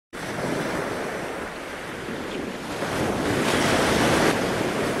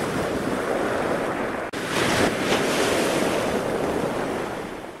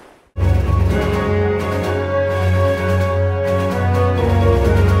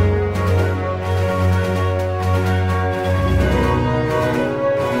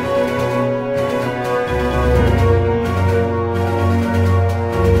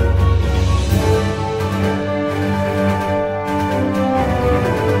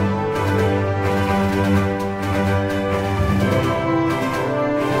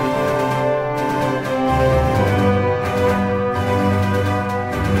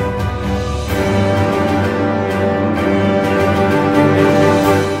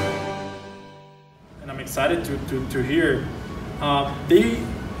excited to hear. They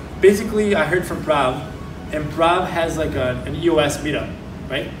basically, I heard from Prav, and Prav has like an EOS meetup,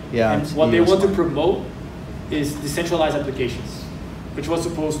 right? Yeah. And what they want to promote is decentralized applications, which was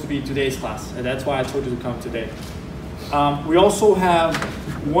supposed to be today's class, and that's why I told you to come today. We also have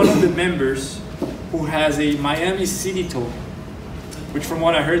one of the members who has a Miami City token, which from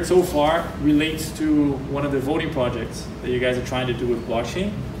what I heard so far relates to one of the voting projects that you guys are trying to do with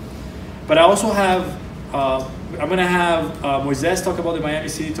blockchain. But I also have, I'm gonna have Moises talk about the Miami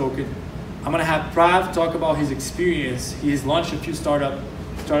City token. I'm gonna have Prav talk about his experience. He has launched a few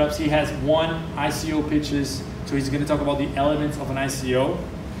startups. He has won ICO pitches, so he's gonna talk about the elements of an ICO.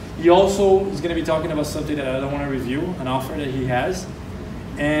 He also is gonna be talking about something that I don't wanna review, an offer that he has.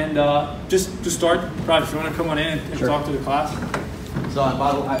 And just to start, Prav, if you wanna come on in and talk to the class. So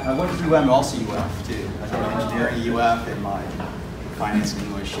by the way, I went to UM, also UF too. I did engineering UF and my finance and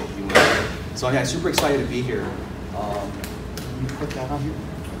English at UF. So yeah, super excited to be here. Can you put that on here?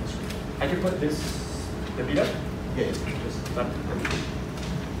 I can put this, the meetup?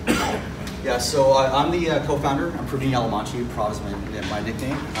 Yeah. So I'm the co-founder. I'm Praveen Yalamanchi, Prav is my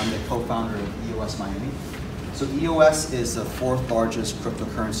nickname. I'm the co-founder of EOS Miami. So EOS is the 4th largest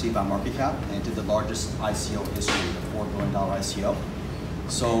cryptocurrency by market cap, and it did the largest ICO in history, the $4 billion ICO.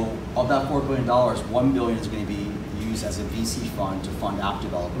 So of that $4 billion, $1 billion is going to be used as a VC fund to fund app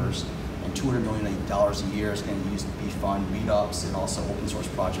developers, and $200 million a year is going to be used to fund meetups and also open source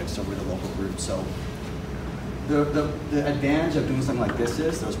projects over the local group. So the advantage of doing something like this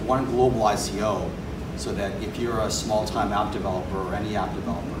is there's one global ICO, so that if you're a small-time app developer or any app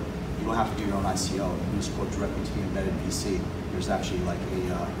developer, you don't have to do your own ICO. You can just go directly to the embedded VC. There's actually like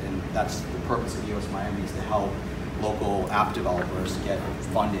and that's the purpose of EOS Miami, is to help local app developers get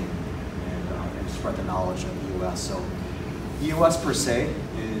funding and spread the knowledge of EOS. So EOS per se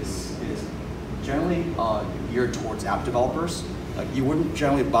is generally geared towards app developers. Like you wouldn't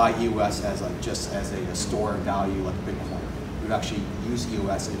generally buy EOS as like just as a store of value like Bitcoin. You would actually use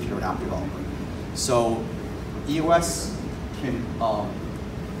EOS if you're an app developer. So EOS can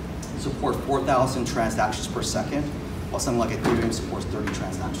support 4,000 transactions per second, while something like Ethereum supports 30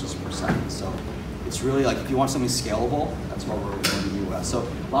 transactions per second. So it's really like, if you want something scalable, that's what we're doing in the US. So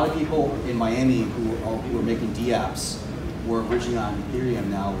a lot of people in Miami who are making dApps were originally on Ethereum,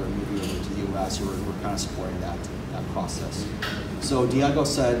 now we're moving over to the US, so we're kind of supporting that process. So Diego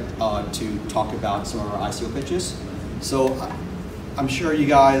said to talk about some of our ICO pitches. So I'm sure you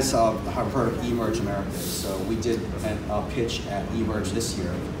guys have heard of Emerge America. So we did a pitch at Emerge this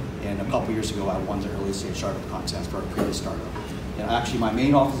year. And a couple years ago, I won the early stage startup contest for a previous startup. And actually, my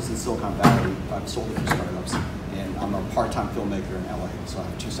main office is in Silicon Valley. I've sold a few startups, and I'm a part-time filmmaker in LA, so I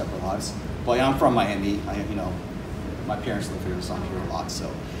have 2 separate lives. But I'm from Miami. My parents live here, so I'm here a lot.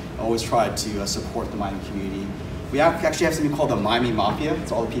 So I always try to support the Miami community. We actually have something called the Miami Mafia.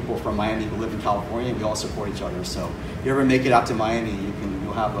 It's all the people from Miami who live in California, and we all support each other. So if you ever make it out to Miami,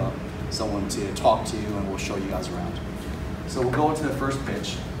 you'll have someone to talk to, and we'll show you guys around. So we'll go into the first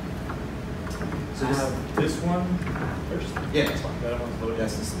pitch. So this one first? Yeah, that's fine. That one's loaded.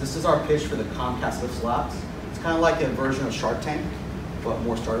 Yes, this is our pitch for the Comcast Lift Labs. It's kind of like a version of Shark Tank, but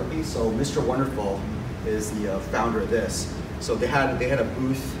more startup-y. So Mr. Wonderful is the founder of this. So they had a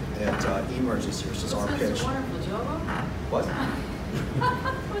booth at Emerge this year. So it's our pitch. Mr. Wonderful, Joe? What?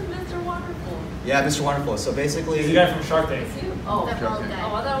 Who's Mr. Wonderful? Yeah, Mr. Wonderful. So basically, he's the guy from Shark Tank. Oh, I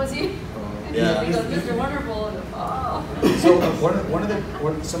thought it was you. Yeah. Because Mr. Wonderful. Oh. So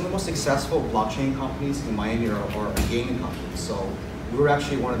some of the most successful blockchain companies in Miami are gaming companies. So we were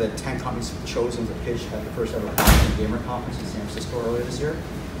actually one of the 10 companies chosen to pitch at the first ever blockchain gamer conference in San Francisco earlier this year.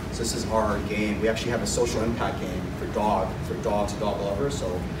 So this is our game. We actually have a social impact game for dogs and dog lovers.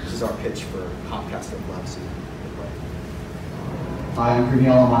 So this is our pitch for Comcast Lift Labs. Hi, I'm Praveen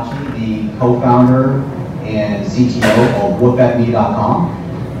Yalamanchi, the co-founder and CTO of WhoopAtMe.com.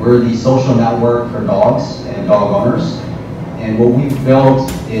 We're the social network for dogs and dog owners. And what we've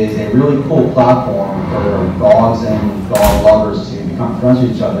built is a really cool platform for dogs and dog lovers to become friends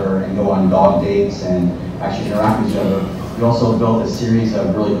with each other and go on dog dates and actually interact with each other. We also built a series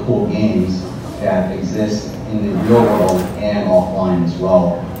of really cool games that exist in the real world and offline as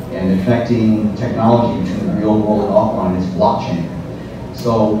well. And the connecting technology between the real world and offline is blockchain.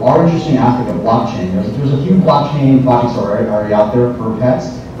 So our interesting aspect of blockchain, there's a few blockchain projects already out there for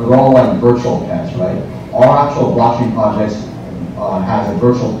pets, but they're all like virtual pets, right? Our actual blockchain projects has a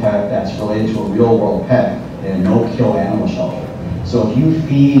virtual pet that's related to a real world pet in a no-kill animal shelter. So if you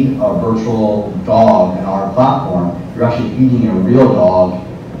feed a virtual dog in our platform, you're actually feeding a real dog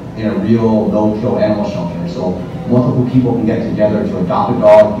in a real no-kill animal shelter. So multiple people can get together to adopt a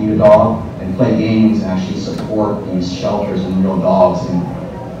dog, feed a dog, and play games and actually support these shelters and real dogs.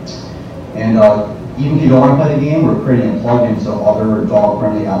 And even if you don't want to play the game, we're creating a plugin so other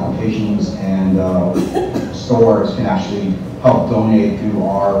dog-friendly applications and stores can actually help donate through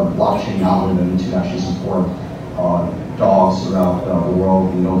our blockchain algorithm to actually support dogs throughout the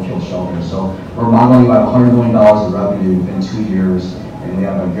world in no-kill shelters. So we're modeling about $100 million of revenue within 2 years, and we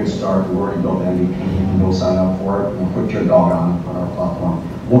have a good start. We've already built the MVP. You can go sign up for it and put your dog on our platform.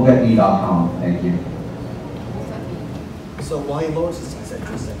 WhoopEtMe.com. Thank you. So while he loads the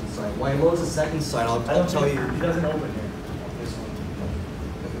second site, I'll tell you. It doesn't open here. This one.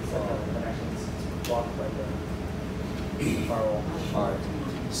 Because it's connections blocked by the firewall. All right.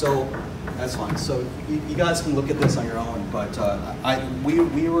 So that's fine. So you guys can look at this on your own, but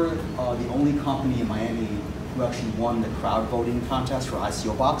we were the only company in Miami who actually won the crowd voting contest for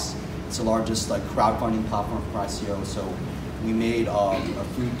ICO Box. It's the largest crowdfunding platform for ICO. So we made a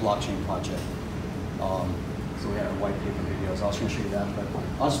food blockchain project. So we had our white paper videos. I was going to show you that, but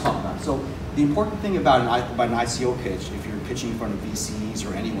I'll just talk about it. So the important thing about an ICO pitch, if you're pitching in front of VCs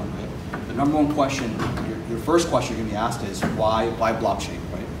or anyone, right? The number one question, your first question you're going to be asked is why blockchain,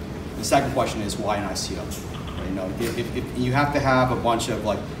 right? The second question is why an ICO? Right? You know, if you have to have a bunch of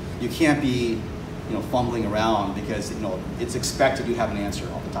you can't be fumbling around because it's expected you have an answer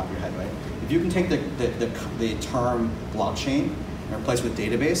off the top of your head, right? If you can take the term blockchain and replace it with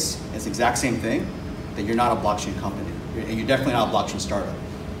database, it's the exact same thing, then you're not a blockchain company, and you're definitely not a blockchain startup.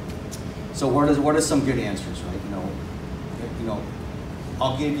 So what are some good answers, right?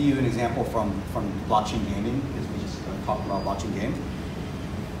 I'll give you an example from blockchain gaming, because we just talked about blockchain game.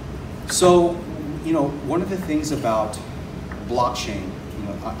 So, one of the things about blockchain,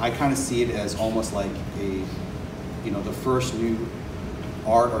 I kind of see it as almost like the first new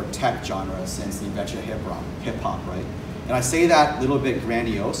art or tech genre since the invention of hip hop, right? And I say that a little bit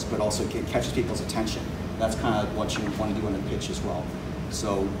grandiose, but also catches people's attention. That's kind of what you want to do in a pitch as well.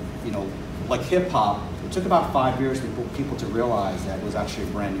 So, like hip hop, it took about 5 years for people to realize that it was actually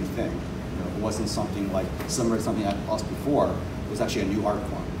a brand new thing. It wasn't something like similar to something that was before. It was actually a new art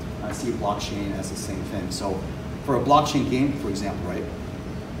form. I see blockchain as the same thing. So, for a blockchain game, for example, right?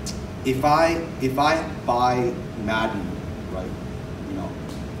 If I buy Madden, right?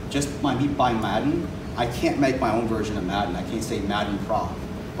 Just by me buying Madden, I can't make my own version of Madden. I can't say Madden Pro.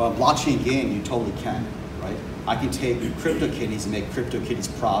 But a blockchain game, you totally can, right? I can take CryptoKitties and make CryptoKitties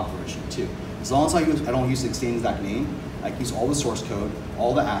Pro version too. As long as I don't use the same exact name, I can use all the source code,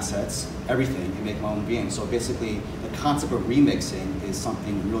 all the assets, everything, and make my own game. So basically, the concept of remixing is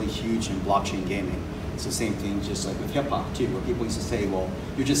something really huge in blockchain gaming. It's the same thing just like with hip hop too, where people used to say, well,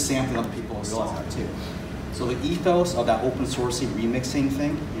 you're just sampling other people's songs that too. So the ethos of that open sourcey remixing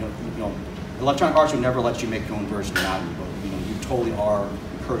thing, Electronic Arts would never let you make your own version of Madden, but you totally are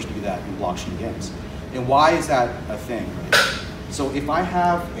encouraged to do that in blockchain games. And why is that a thing, right? So if I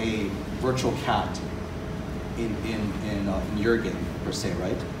have a virtual cat in your game, per se,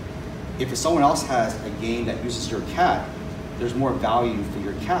 right? If someone else has a game that uses your cat, there's more value for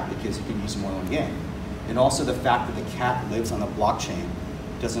your cat because you can use more on game. And also the fact that the cat lives on the blockchain,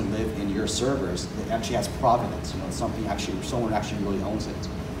 doesn't live in your servers, it actually has provenance. Something someone actually really owns it.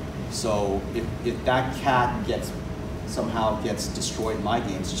 So if that cat somehow gets destroyed in my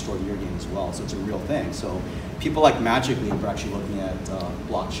game, it's destroyed in your game as well. So it's a real thing. So people like Magic Leap are actually looking at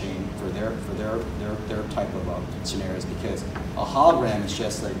blockchain for their type of scenarios, because a hologram is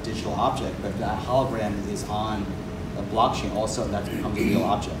just a digital object, but if that hologram is on a blockchain, all of a sudden that becomes a real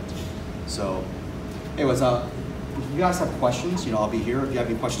object. So anyways, if you guys have questions, I'll be here. If you have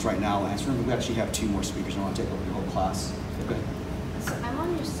any questions right now, I'll answer them. We actually have 2 more speakers. I want to take over the whole class. Okay. So I'm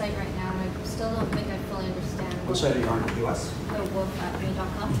on your site right now, and I still don't think I fully understand. What site are you on? EOS? The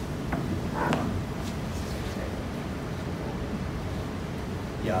wolf@me.com.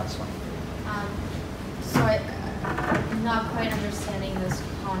 Yeah, that's fine. So I'm not quite understanding this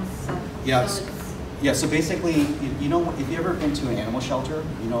concept. Yeah. So So basically, if you ever been to an animal shelter,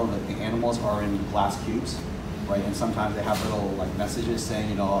 that the animals are in glass cubes, right? And sometimes they have little messages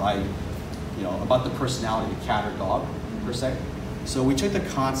saying, about the personality of a cat or dog, per se. So we took the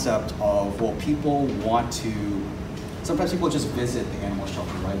concept of, well, people want to, sometimes people just visit the animal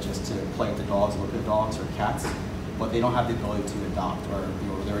shelter, right? Just to play with the dogs, look at the dogs or cats, but they don't have the ability to adopt, or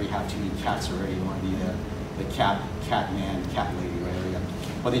they already have too many cats already. They want to be the cat man, cat lady, right?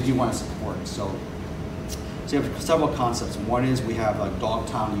 But they do want to support. So we have several concepts. One is we have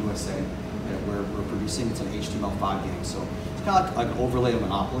Dogtown USA that we're producing. It's an HTML5 game. So it's kind of like an overlay of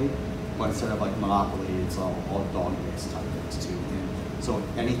Monopoly, but instead of like Monopoly, it's all dog-based type things too. And so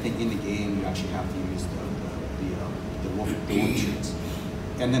anything in the game, you actually have to use the wolf treats.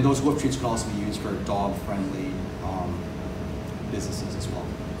 And then those whoop treats can also be used for dog-friendly businesses as well.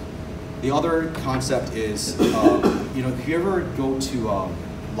 The other concept is, you know, if you ever go to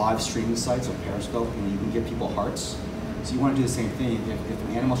live streaming sites like Periscope, and you can give people hearts, so you want to do the same thing. If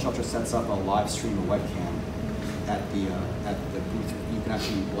an animal shelter sets up a live stream or webcam at the booth, you can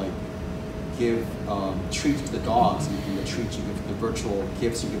actually like give treats to the dogs, and the treats you give, the virtual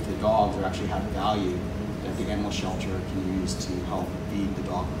gifts you give to the dogs, are actually have value that the animal shelter can use to help feed the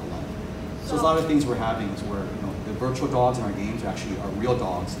dog for life. So there's a lot of things we're having is where, you know, the virtual dogs in our games are real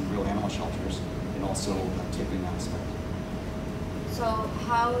dogs in real animal shelters, and also a tipping aspect. So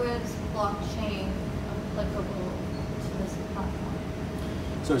how is blockchain applicable to this platform?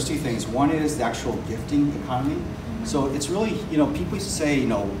 So there's two things. One is the actual gifting economy. So it's really, you know, people used to say, you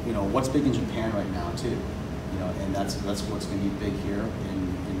know, what's big in Japan right now too, you know, and that's what's going to be big here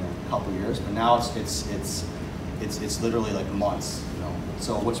in a couple of years. But now it's literally like months, you know.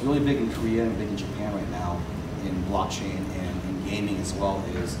 So what's really big in Korea and big in Japan right now in blockchain and in gaming as well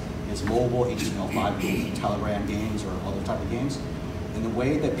is mobile HTML5 games, Telegram games, or other type of games. And the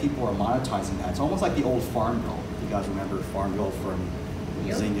way that people are monetizing that, it's almost like the old Farm Bill. If you guys remember Farm Bill from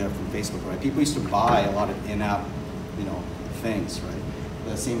Zynga, from Facebook, right? People used to buy a lot of in-app, you know, things, right?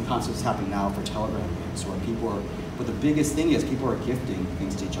 The same concept is happening now for Telegram games, where people are, but the biggest thing is people are gifting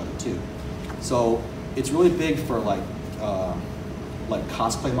things to each other too. So it's really big for like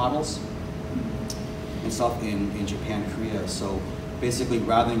cosplay models and stuff in Japan, Korea. So basically,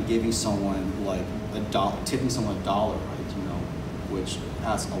 rather than giving someone like tipping someone $1, right? You know, which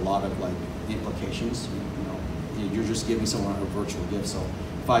has a lot of like implications. You know, you're just giving someone a virtual gift. So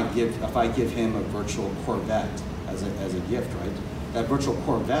if I give him a virtual Corvette as a gift, right? That virtual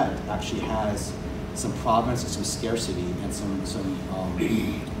Corvette actually has some provenance and some scarcity and some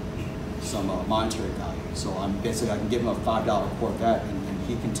monetary value. So I can give him a $5 Corvette, and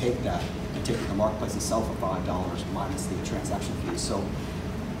he can take that and take it to the marketplace and sell for $5 minus the transaction fee. So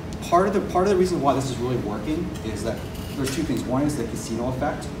part of the reason why this is really working is that there's two things. One is the casino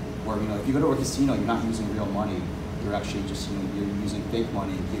effect, where, you know, if you go to a casino, you're not using real money. You're actually just, you know, you're using fake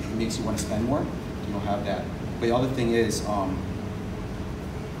money. It makes you want to spend more. You don't have that. But the other thing is,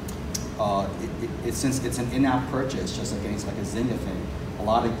 since it's an in-app purchase, just like it's like a Zynga thing. A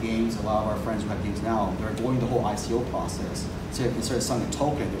lot of games, a lot of our friends who have games now, they're avoiding the whole ICO process. So instead of selling a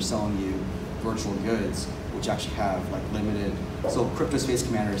token, they're selling you virtual goods, which actually have like limited. So Crypto Space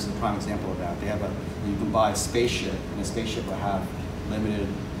Commander is a prime example of that. They have you can buy a spaceship, and a spaceship will have limited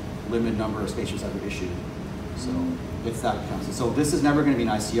number of spaceships ever issued. So it's that kind of. So this is never going to be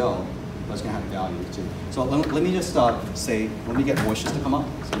an ICO, but it's going to have value too. So let me just say, let me get Moishes to come up.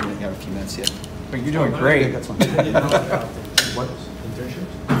 So we have a few minutes here. But you're doing great. That's one. What?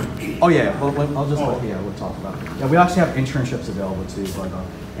 Internships? Oh yeah, well, I'll just we'll talk about it. Yeah, we actually have internships available too, but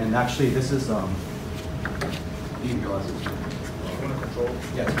and actually this is You can go as it. You want to control?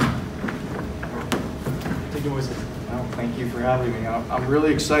 Yes. Take it with you. Well, thank you for having me. I'm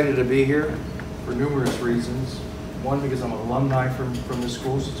really excited to be here for numerous reasons. One, because I'm an alumni from the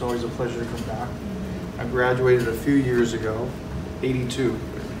school, so it's always a pleasure to come back. I graduated a few years ago, 82.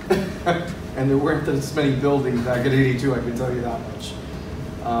 And there weren't this many buildings back in 82, I can tell you that much.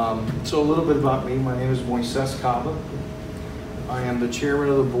 So a little bit about me. My name is Moises Cava. I am the chairman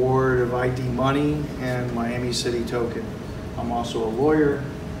of the board of ID Money and Miami City Token. I'm also a lawyer.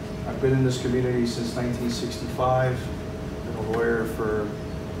 I've been in this community since 1965. Been a lawyer for,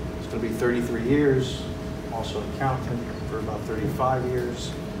 it's going to be 33 years. I'm also an accountant for about 35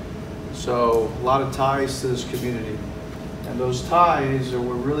 years. So a lot of ties to this community. And those ties are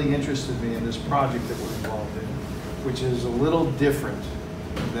what really interested me in this project that we're involved in, which is a little different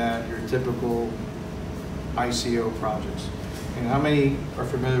than your typical ICO projects. And how many are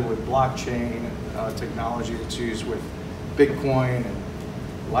familiar with blockchain technology that's used with Bitcoin and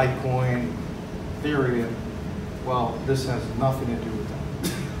Litecoin, Ethereum? Well, this has nothing to do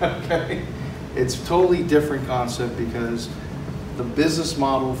with that, okay? It's a totally different concept because the business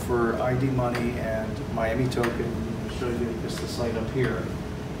model for ID Money and Miami Token, I'll show you just the site up here,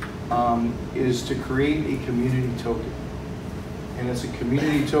 is to create a community token. And it's a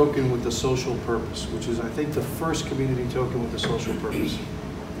community token with a social purpose, which is, I think, the first community token with a social purpose.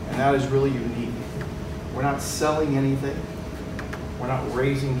 And that is really unique. We're not selling anything. We're not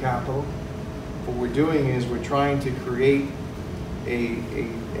raising capital. What we're doing is we're trying to create a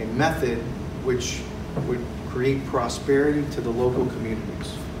method which would create prosperity to the local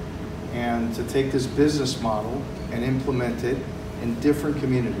communities. And to take this business model and implement it in different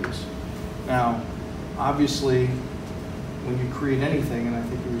communities. Now, obviously, when you create anything, and I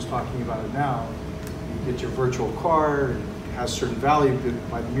think he was talking about it now, you get your virtual card and has certain value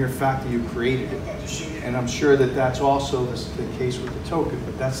by the mere fact that you created it. And I'm sure that that's also the case with the token,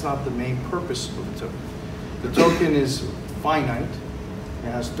 but that's not the main purpose of the token. The token is finite.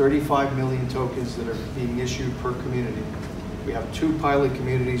 It has 35 million tokens that are being issued per community. We have 2 pilot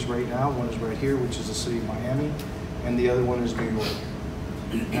communities right now. One is right here, which is the city of Miami, and the other one is New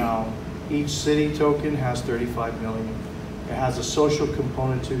York. Now, each city token has 35 million. It has a social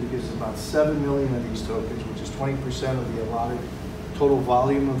component too, because it's about 7 million of these tokens, which is 20% of the allotted total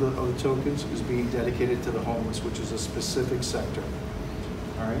volume of the tokens, is being dedicated to the homeless, which is a specific sector.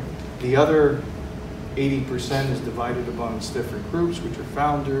 All right. The other 80% is divided amongst different groups, which are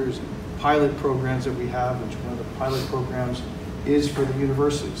founders, and pilot programs that we have, which one of the pilot programs is for the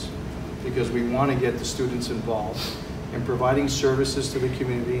universities, because we want to get the students involved in providing services to the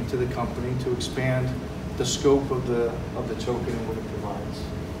community and to the company to expand the scope of the token and what it provides.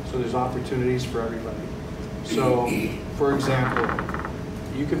 So there's opportunities for everybody. So, for example,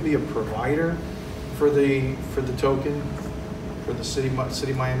 you can be a provider for the token, for the City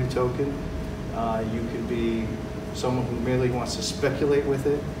Miami token. You could be someone who merely wants to speculate with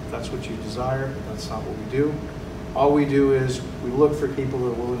it. If that's what you desire, but that's not what we do. All we do is we look for people that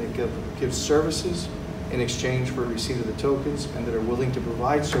are willing to give services in exchange for receipt of the tokens, and that are willing to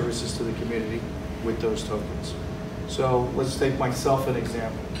provide services to the community with those tokens. So let's take myself an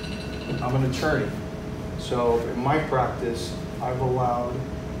example. I'm an attorney. So in my practice, I've allowed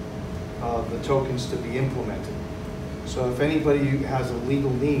the tokens to be implemented. So if anybody has a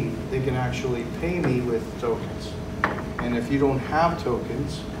legal need, they can actually pay me with tokens. And if you don't have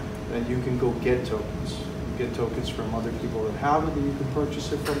tokens, then you can go get tokens. You get tokens from other people that have it, and you can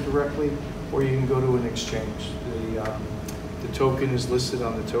purchase it from directly, or you can go to an exchange. The token is listed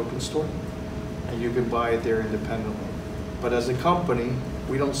on the token store, and you can buy it there independently. But as a company,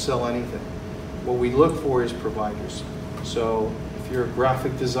 we don't sell anything. What we look for is providers. So if you're a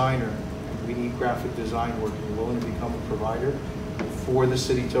graphic designer, and we need graphic design work, and you're willing to become a provider for the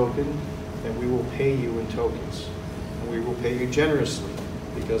city token, then we will pay you in tokens. And we will pay you generously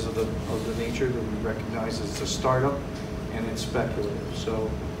because of the nature that we recognize as a startup and it's speculative. So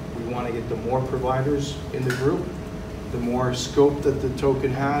we want to get the more providers in the group, the more scope that the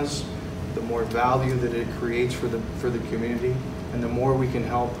token has, the more value that it creates for the community, and the more we can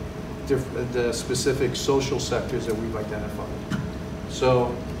help the specific social sectors that we've identified.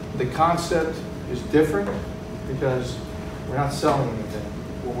 So the concept is different because we're not selling anything.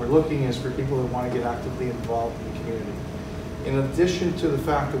 What we're looking is for people that want to get actively involved in the community. In addition to the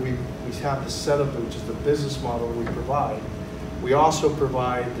fact that we have the setup, which is the business model we provide, we also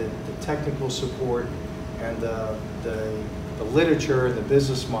provide the technical support and the literature and the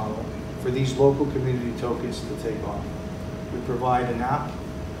business model for these local community tokens to take off. We provide an app,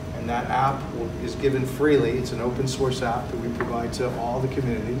 and that app is given freely. It's an open source app that we provide to all the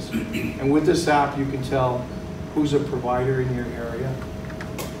communities. And with this app, you can tell who's a provider in your area.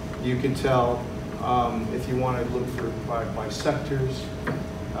 You can tell if you want to look for by sectors.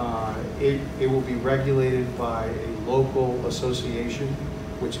 It will be regulated by a local association,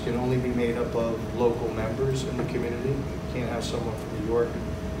 which can only be made up of local members in the community. You can't have someone from New York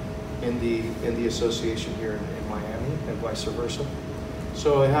in the association here in Miami, and vice versa.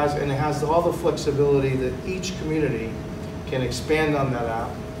 So it has all the flexibility that each community can expand on that app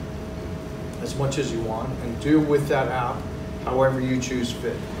as much as you want, and do with that app however you choose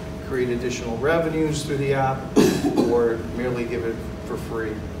fit. Create additional revenues through the app, or merely give it for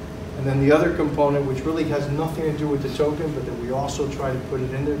free. And then the other component, which really has nothing to do with the token, but that we also try to put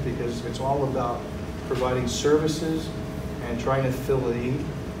it in there because it's all about providing services and trying to fill a need,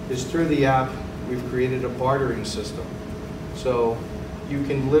 is through the app, we've created a bartering system. So you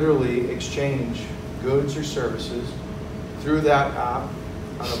can literally exchange goods or services through that app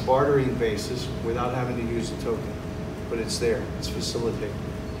on a bartering basis without having to use a token. But it's there, it's facilitated.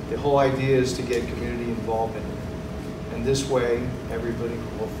 The whole idea is to get community involvement. And this way, everybody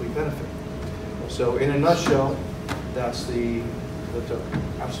will hopefully benefit. So in a nutshell, that's the token.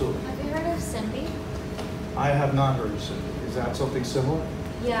 Absolutely. Have you heard of Cindy? I have not heard of Cindy. Is that something similar?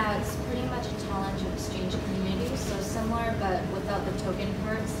 Yeah, it's pretty much a challenge exchange community, so similar, but without the token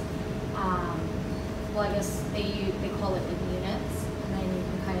parts. Well, I guess they call it like units, and then you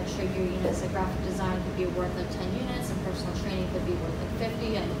can kind of trade your units. Like graphic design could be worth like 10 units, and personal training could be worth like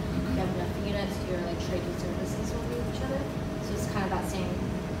 50, and if you have enough units, you're like trading services with each other. So it's kind of that same.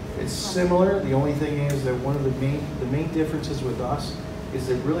 It's similar. The only thing is that one of the main differences with us is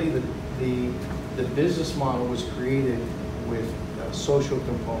that really the business model was created with a social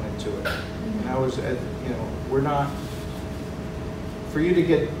component to it. And that was, we're not, for you to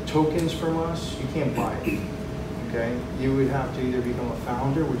get tokens from us, you can't buy it. okay? You would have to either become a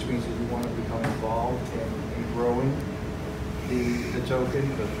founder, which means that you want to become involved in growing the token,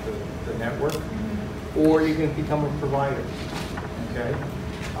 the network, or you can become a provider, okay?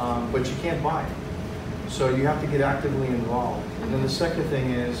 But you can't buy it. So you have to get actively involved. And then the second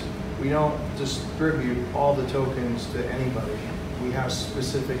thing is, we don't distribute all the tokens to anybody. We have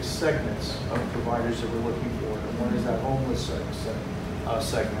specific segments of providers that we're looking for. And one is that homeless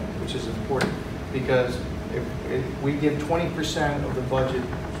segment, which is important because if we give 20% of the budget,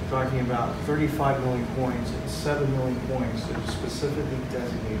 talking about 35 million coins and 7 million coins that are specifically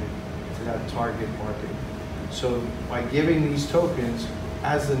designated to that target market. So by giving these tokens,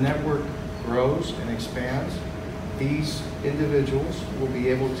 as the network grows and expands, these individuals will be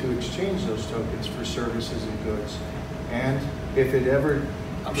able to exchange those tokens for services and goods. And if it ever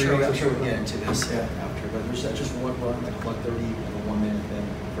I'm sure we'll get into this after, but there's just one, like 1:30 and a 1 minute thing.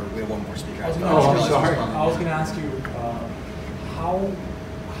 We have one more speaker. I'm sorry. I was going to ask you,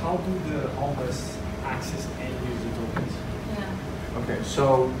 how do the homeless access and use the tokens? Yeah. Okay,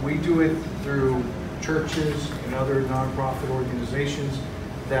 so we do it through churches and other nonprofit organizations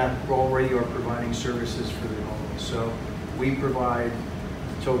that already are providing services for the homeless. So we provide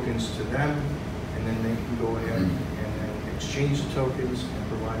tokens to them, and then they can go ahead and then exchange the tokens and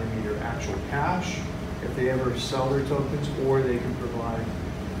provide them either actual cash if they ever sell their tokens, or they can provide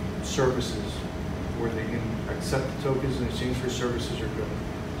services where they can accept the tokens in exchange for services or goods.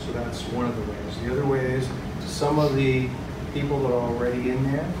 So that's one of the ways. The other way is some of the people that are already in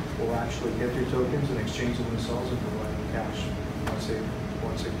there will actually get their tokens and exchange them themselves and provide them cash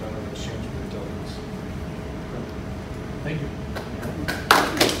once they've done an exchange for the tokens. Thank you.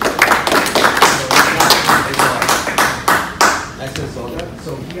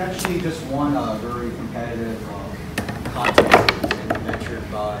 So he actually just won a very competitive contest and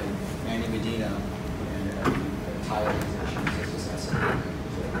ventured by Miami-Dade and the title position as a successor.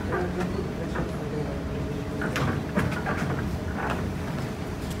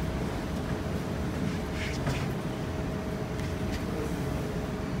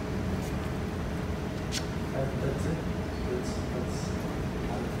 That's it. That's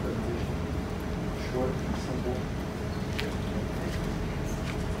kind of presentation. Short, simple.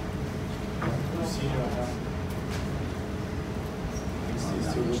 See you around. He's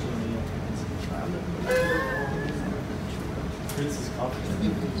still looking at me. Prince is confident.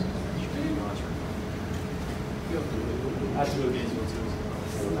 That's what it is.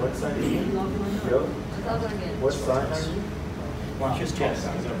 What side are you? Yo? What side are you? Why don't you just guess?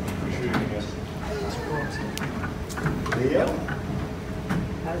 I'm pretty sure you can guess. Leo?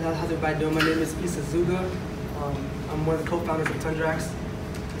 How's everybody doing? My name is Isa Zuga. I'm one of the co-founders of Tundrax.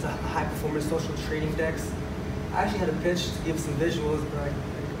 It's a high-performance social trading DEX. I actually had a pitch to give some visuals, but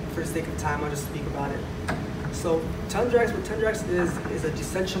for the sake of time, I'll just speak about it. So what Tundrax is a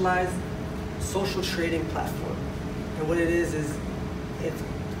decentralized social trading platform. And what it is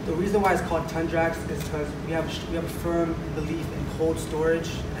the reason why it's called Tundrax is because we have a firm belief in cold storage,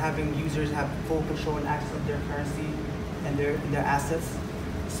 and having users have full control and access of their currency and their assets.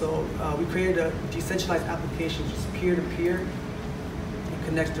 So we created a decentralized application, which is peer-to-peer. It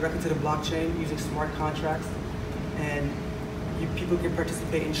connects directly to the blockchain using smart contracts, and people can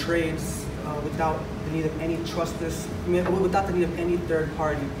participate in trades without the need of any without the need of any third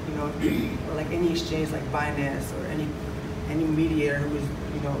party, or like any exchange like Binance or any mediator who is,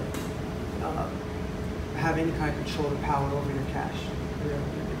 have any kind of control or power over your cash, your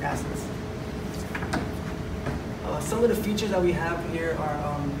assets. Some of the features that we have here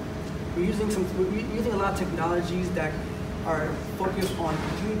are we're using a lot of technologies that are focused on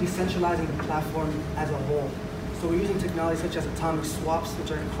completely decentralizing the platform as a whole. So we're using technologies such as atomic swaps,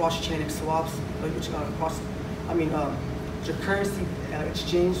 which are cross-chaining swaps, which your currency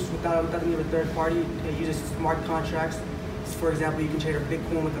exchange without the need of a third party. It uses smart contracts. For example, you can trade a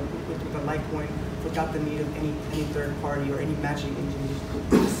Bitcoin with a Litecoin without the need of any third party or any matching engine.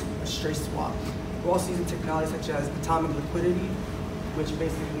 Just a straight swap. We're also using technology such as atomic liquidity, which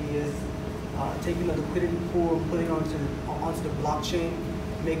basically is taking the liquidity pool and putting it onto the blockchain,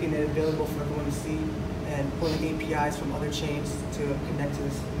 making it available for everyone to see, and pulling APIs from other chains to connect to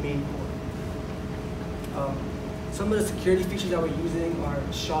this main core. Some of the security features that we're using are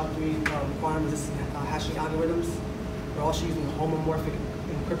SHA-3 quantum-resistant hashing algorithms. We're also using homomorphic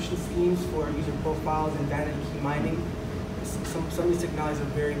encryption schemes for user profiles and vanity key mining. Some of these technologies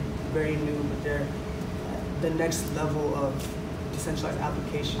are very, very new, but they're the next level of decentralized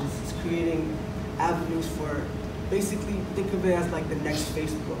applications. It's creating avenues for, basically, think of it as like the next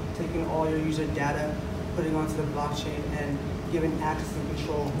Facebook, taking all your user data putting onto the blockchain and giving access and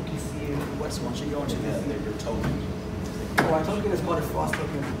control who can see it. What's once you go into your token? Oh, our token is called a frost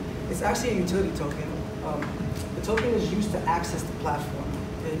token. It's actually a utility token. The token is used to access the platform.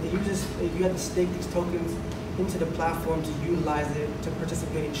 You have to stake these tokens into the platform to utilize it, to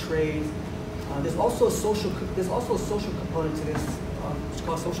participate in trades. There's also a social component to this. It's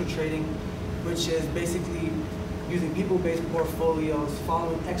called social trading, which is basically using people-based portfolios,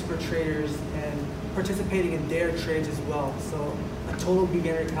 following expert traders, and participating in their trades as well. So a total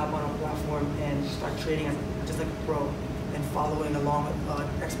beginner can hop on a platform and start trading as just like a pro, and following along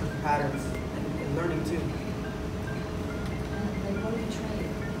with expert patterns and learning too. Like, what do you trade?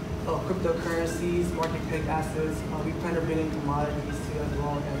 Cryptocurrencies, market peg assets. We plan to bring in commodities too as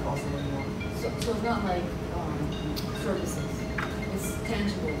well, and also So it's not like services. It's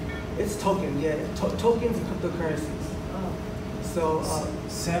tangible. it's token, yeah, tokens and cryptocurrencies. Oh. So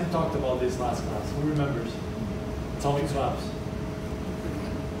Sam talked about this last class. Who remembers? Atomic swaps.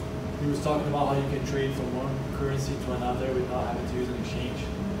 He was talking about how you can trade from one currency to another without having to use an exchange.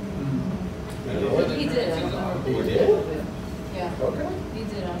 He did. I don't remember. He did? Yeah. Okay. He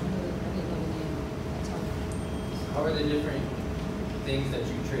did. I didn't know the name. That's all. How are the different things that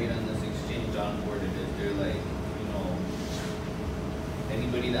you trade on this exchange onboarded? Is there like,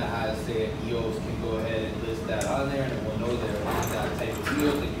 anybody that has, say, an EOS can go ahead and list that on there and it will know there is that type of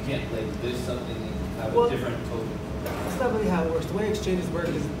EOS, like you can't like list something and have a different token? that's not really how it works. The way exchanges work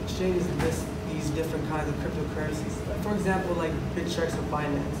is exchanges list these different kinds of cryptocurrencies. Like, for example, like BitChex or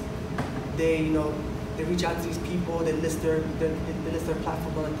Binance. They reach out to these people, they list their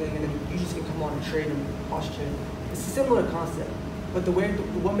platform on the thing, and then users can come on and trade and cross-trade. It's a similar concept, but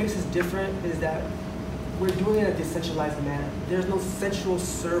what makes us different is that we're doing it in a decentralized manner. There's no central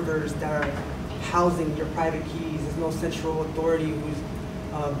servers that are housing your private keys. There's no central authority who's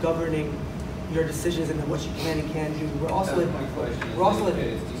governing your decisions and what you can and can't do. We're also That's my question. we're also okay,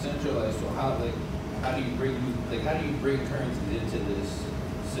 it's decentralized. So how do you bring currencies into this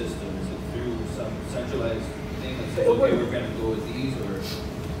system? Is it through some centralized thing that says, okay, we're going to go with these, or?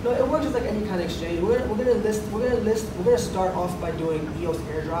 No, it works just like any kind of exchange. We're gonna start off by doing EOS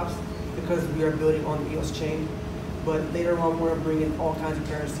airdrops because we are building on the EOS chain. But later on, we're gonna bring in all kinds of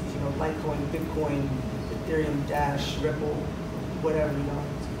currencies. Litecoin, Bitcoin, Ethereum, Dash, Ripple, whatever.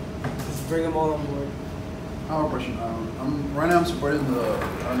 Just bring them all on board. I have a question. Right now I'm supporting I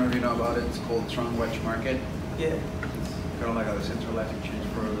don't know if you know about it. It's called Tron Wedge Market. Yeah. It's kind of like a decentralized exchange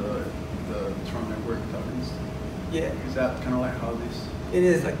for the Tron network tokens. Yeah. Is that kind of like how this? It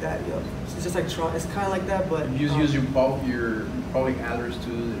is like that, It's just like Tron. It's kind of like that, but You just use your public address to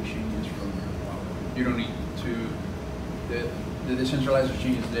the exchanges from your wallet. You don't need to. The decentralized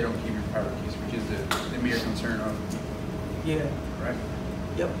exchanges, they don't keep your private keys, which is the mere concern of. yeah. Right.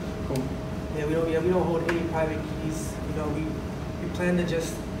 Yep. Cool. Yeah, we don't hold any private keys. We plan to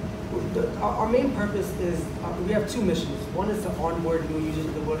just. Our main purpose is we have two missions. One is to onboard new users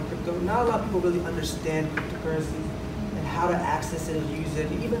to the world of crypto. Not a lot of people really understand cryptocurrencies and how to access it and use it,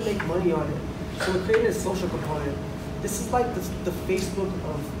 and even make money on it. So we're creating a social component. This is like the Facebook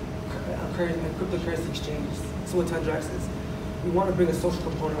of cryptocurrency exchanges. That's what Tundrax is. We want to bring a social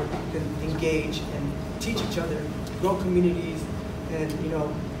component where people can engage and teach each other, grow communities, and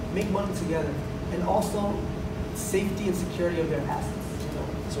make money together, and also safety and security of their assets.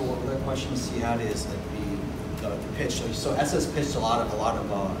 So one of the questions he had is like the pitch. So SS pitched a lot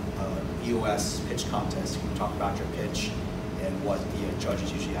of EOS pitch contests. Can you talk about your pitch and what the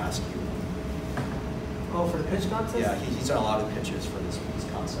judges usually ask you? Oh, for the pitch contest? Yeah, he's done a lot of pitches for this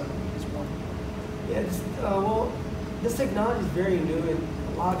concept. He's one. Yeah, well, this technology is very new and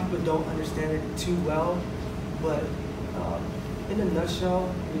a lot of people don't understand it too well. But in a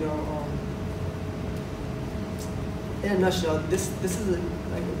nutshell, this is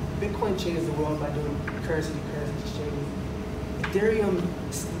like Bitcoin changed the world by doing currency-to-currency exchanges.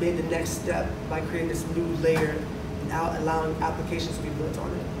 Ethereum made the next step by creating this new layer and allowing applications to be built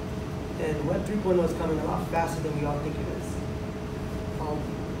on it. And Web 3.0 is coming a lot faster than we all think it is.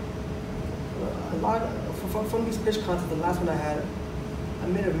 From these pitch contests, the last one I had,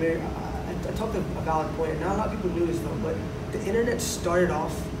 I talked a valid point. Not a lot of people knew this though, but the internet started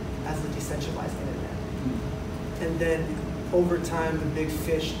off as a decentralized internet. And then over time, the big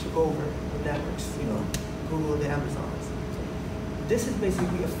fish took over the networks, Google, the Amazons. This is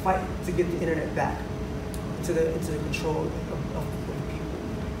basically a fight to get the internet back into the control of people.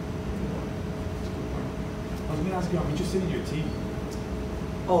 I was going to ask you, I'm interested in your team.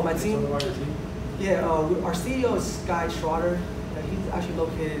 Oh, my Tell team? me about your team. Yeah, our CEO is Sky Schroeder. He's actually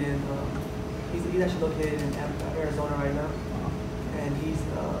located in Arizona right now. and he's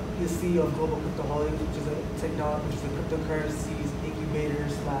CEO of Global Cryptoholics, which is a cryptocurrencies incubator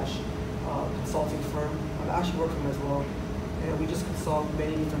slash consulting firm. I actually work for him as well, and we just consult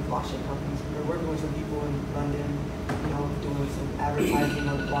many different blockchain companies. We're working with some people in London, doing some advertising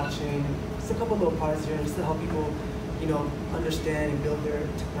on blockchain, just a couple little products here, just to help people, understand and build their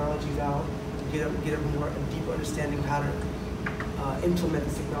technologies out, to get a deeper understanding of how to implement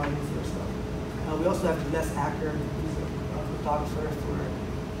this technology into their stuff. We also have Les Acker, who's a photographer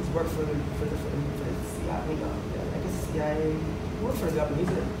he's worked for the CIA, I guess CIA. He worked for the government.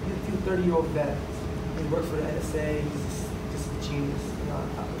 He's a 30-year-old vet. He worked for the NSA. He's just a genius.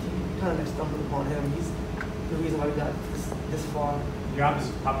 He kind of stumbled upon him. He's the reason why we got this far. Your app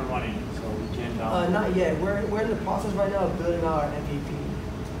is up and running, so we can not yet. We're in the process right now of building our MVP.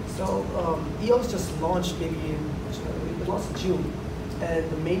 So EOS just launched it launched in June, and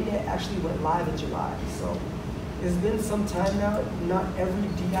the mainnet actually went live in July. So it's been some time now. Not every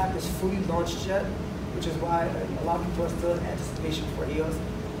dApp is fully launched yet, which is why a lot of people are still in anticipation for EOS.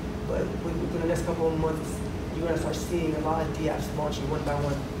 But within the next couple of months, you're going to start seeing a lot of dApps launching one by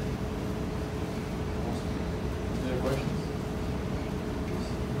one. Any other questions?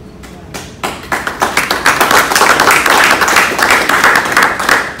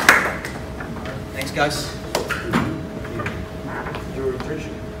 Thanks, guys. Your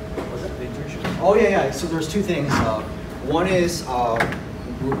internship. Was it the internship? Oh yeah. So there's two things. One is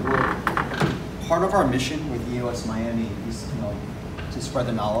we're part of our mission with EOS Miami is to spread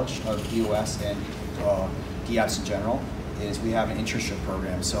the knowledge of EOS and dApps in general. Is we have an internship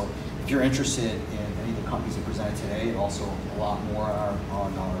program. So if you're interested in any of the companies that presented today, and also a lot more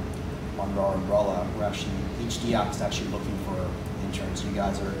under our umbrella, we're actually each dApp is actually looking for interns. You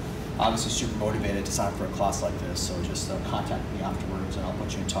guys are obviously super motivated to sign up for a class like this, so just contact me afterwards and I'll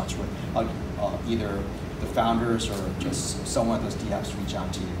put you in touch with either the founders or just someone of those dApps to reach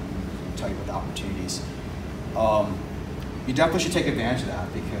out to you and tell you about the opportunities. You definitely should take advantage of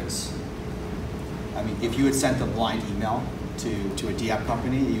that, because I mean, if you had sent a blind email to a dApp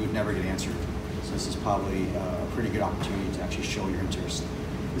company, you would never get answered. So this is probably a pretty good opportunity to actually show your interest.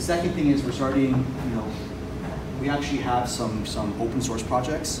 The second thing is we're starting, we actually have some open source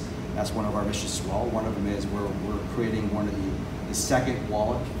projects. That's one of our missions as well. One of them is we're creating one of the second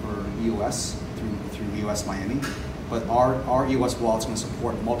wallet for EOS through EOS Miami. But our EOS wallet's going to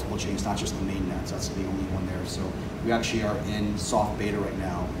support multiple chains, not just the mainnet. That's the only one there. So we actually are in soft beta right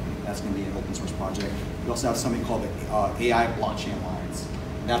now. That's going to be an open source project. We also have something called the AI Blockchain Alliance.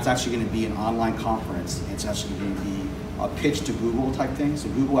 That's actually going to be an online conference. It's actually going to be a pitch to Google type thing. So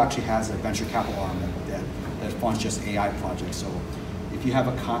Google actually has a venture capital arm that funds just AI projects. So if you have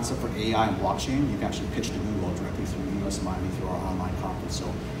a concept for AI and blockchain, you can actually pitch to Google directly through EOS Miami through our online conference.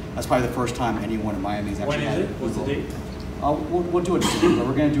 So that's probably the first time anyone in Miami has actually had it. What's the date? We'll do it soon, but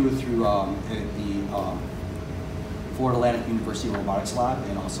we're going to do it through the Florida Atlantic University Robotics Lab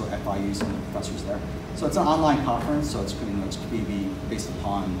and also FIU, some of the professors there. So it's an online conference, so it's going to be based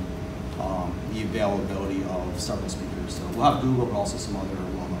upon the availability of several speakers. So we'll have Google, but also some other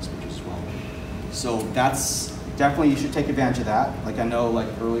well-known speakers as well. So that's definitely, you should take advantage of that. Like I know, like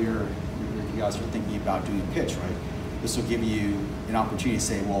earlier, you guys were thinking about doing a pitch, right? This will give you an opportunity to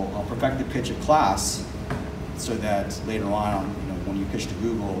say, well, I'll perfect the pitch at class so that later on, when you pitch to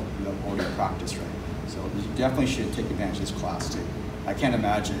Google, you have already practice, right? So you definitely should take advantage of this class too. I can't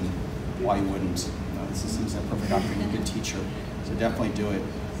imagine why you wouldn't. This seems like a perfect opportunity, a good teacher. So definitely do it.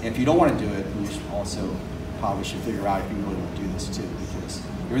 And if you don't want to do it, you should also probably should figure out if you really want to do this too, because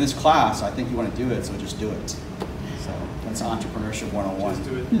you're in this class, I think you want to do it, so just do it. So that's entrepreneurship 101. Just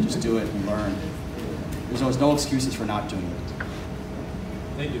do it. Just do it and learn. There's no excuses for not doing it.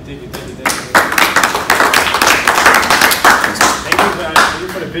 Thank you. Thank you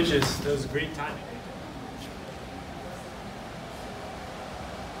for the pitches. That was great timing.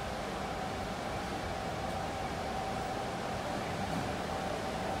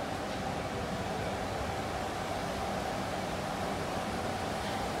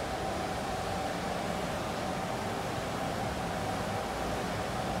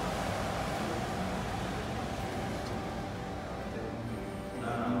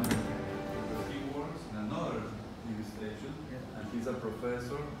 He's a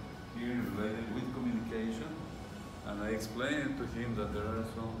professor here related with communication, and I explained to him that there are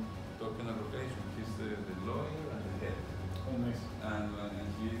some token applications. He's the lawyer and the head. Oh, nice. And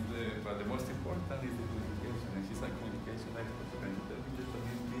he's but the most important is the communication, and he's a communication expert. Can you tell me just a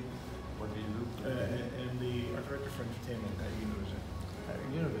little bit what do you do? And the art director for entertainment at Univision.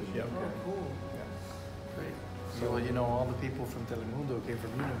 Univision. Yeah. Okay. Oh, cool. Yeah. Great. So all the people from Telemundo came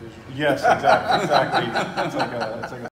from Univision. Yes, exactly. It's like a